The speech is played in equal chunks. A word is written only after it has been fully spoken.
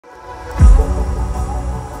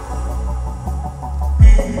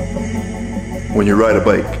When you ride a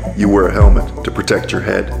bike, you wear a helmet to protect your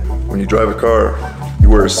head. When you drive a car, you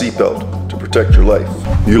wear a seatbelt to protect your life.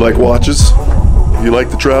 You like watches? You like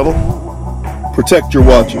to travel? Protect your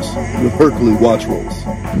watches with HERCALLEY Watch Rolls.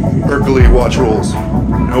 HERCALLEY Watch Rolls,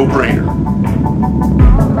 no brainer.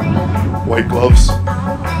 White gloves,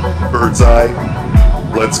 bird's eye,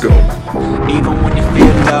 let's go. Even when you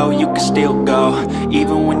feel low, you can still go.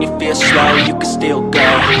 Even when you feel slow, you can still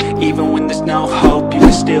go. Even when there's no hope, you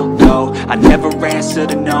can still go. I never answer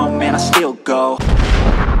to no, man, I still go.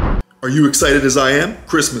 Are you excited as I am?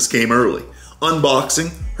 Christmas came early.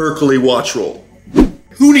 Unboxing HERCALLEY Watch Roll.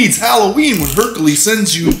 Who needs Halloween when HERCALLEY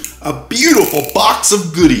sends you a beautiful box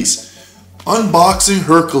of goodies? Unboxing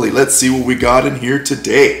HERCALLEY. Let's see what we got in here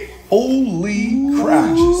today. Holy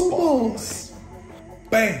crap. Balls.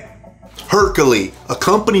 Bang. HERCALLEY, a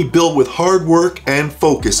company built with hard work and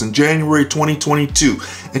focus in January 2022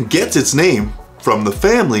 and gets its name from the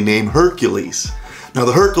family name Hercules. Now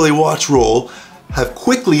the HERCALLEY Watch Roll have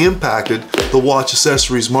quickly impacted the watch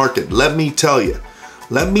accessories market. Let me tell you.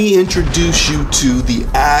 Let me introduce you to the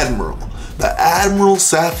Admiral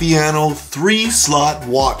Saffiano 3-slot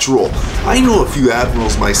watch roll. I know a few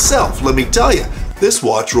Admirals myself. Let me tell you, this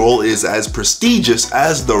watch roll is as prestigious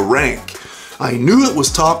as the rank. I knew it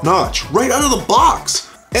was top-notch right out of the box.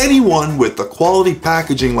 Anyone with the quality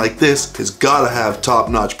packaging like this has got to have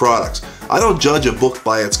top-notch products. I don't judge a book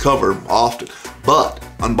by its cover often, but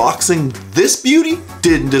unboxing this beauty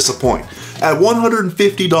didn't disappoint. At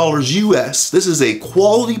 $150 US, this is a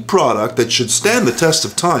quality product that should stand the test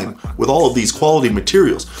of time with all of these quality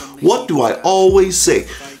materials. What do I always say?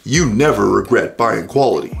 You never regret buying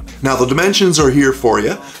quality. Now the dimensions are here for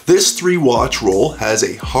you. This 3-watch roll has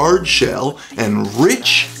a hard shell and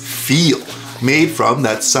rich feel made from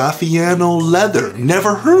that Saffiano leather.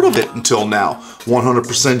 Never heard of it until now.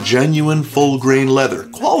 100% genuine full grain leather.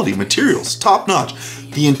 Quality materials, top notch.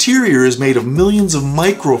 The interior is made of millions of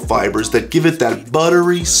microfibers that give it that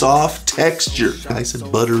buttery soft texture. I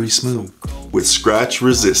said buttery smooth. With scratch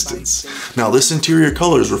resistance. Now this interior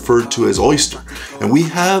color is referred to as oyster. And we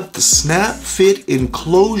have the snap fit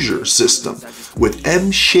enclosure system with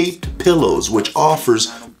M-shaped pillows which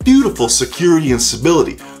offers beautiful security and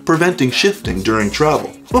stability, preventing shifting during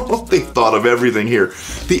travel. They thought of everything here.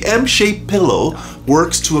 The M-shaped pillow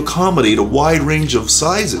works to accommodate a wide range of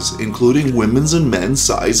sizes, including women's and men's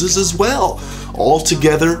sizes as well.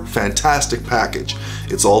 Altogether, fantastic package.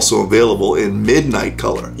 It's also available in midnight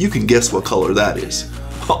color. You can guess what color that is.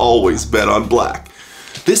 Always bet on black.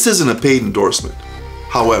 This isn't a paid endorsement.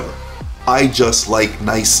 However, I just like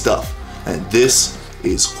nice stuff, and this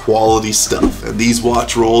is quality stuff, and these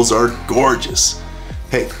watch rolls are gorgeous.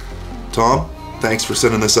 Hey, Tom, thanks for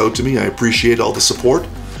sending this out to me. I appreciate all the support.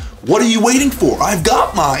 What are you waiting for? I've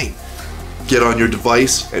got mine. Get on your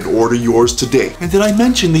device and order yours today. And did I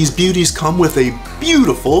mention these beauties come with a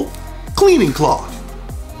beautiful cleaning cloth?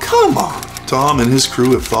 Come on. Tom and his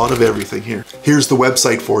crew have thought of everything here. Here's the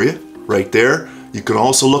website for you, right there. You can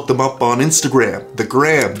also look them up on Instagram, the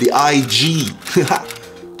Gram, the IG.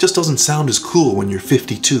 Just doesn't sound as cool when you're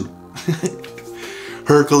 52.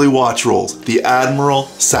 HERCALLEY Watch Rolls, the Admiral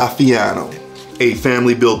Saffiano. A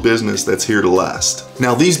family-built business that's here to last.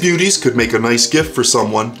 Now these beauties could make a nice gift for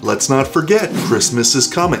someone. Let's not forget, Christmas is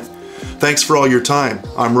coming. Thanks for all your time.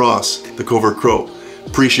 I'm Ross, TheCovertCrow.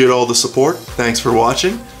 Appreciate all the support. Thanks for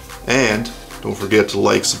watching. And don't forget to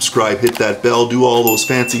like, subscribe, hit that bell, do all those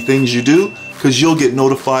fancy things you do, because you'll get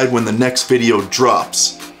notified when the next video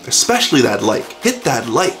drops. Especially that like. Hit that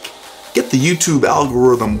like. Get the YouTube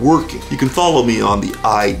algorithm working. You can follow me on the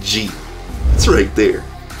IG. It's right there.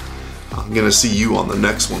 I'm gonna see you on the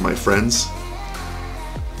next one, my friends.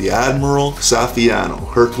 The Admiral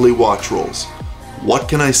Saffiano HERCALLEY Watch Rolls. What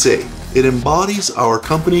can I say? It embodies our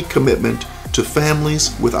company commitment to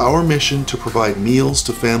families with our mission to provide meals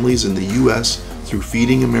to families in the US through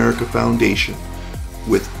Feeding America Foundation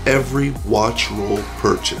with every watch roll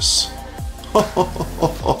purchase.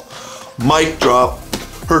 Mic drop.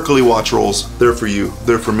 HERCALLEY Watch Rolls. They're for you,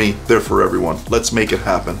 they're for me, they're for everyone. Let's make it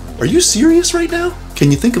happen. Are you serious right now? Can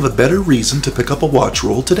you think of a better reason to pick up a watch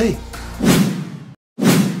roll today?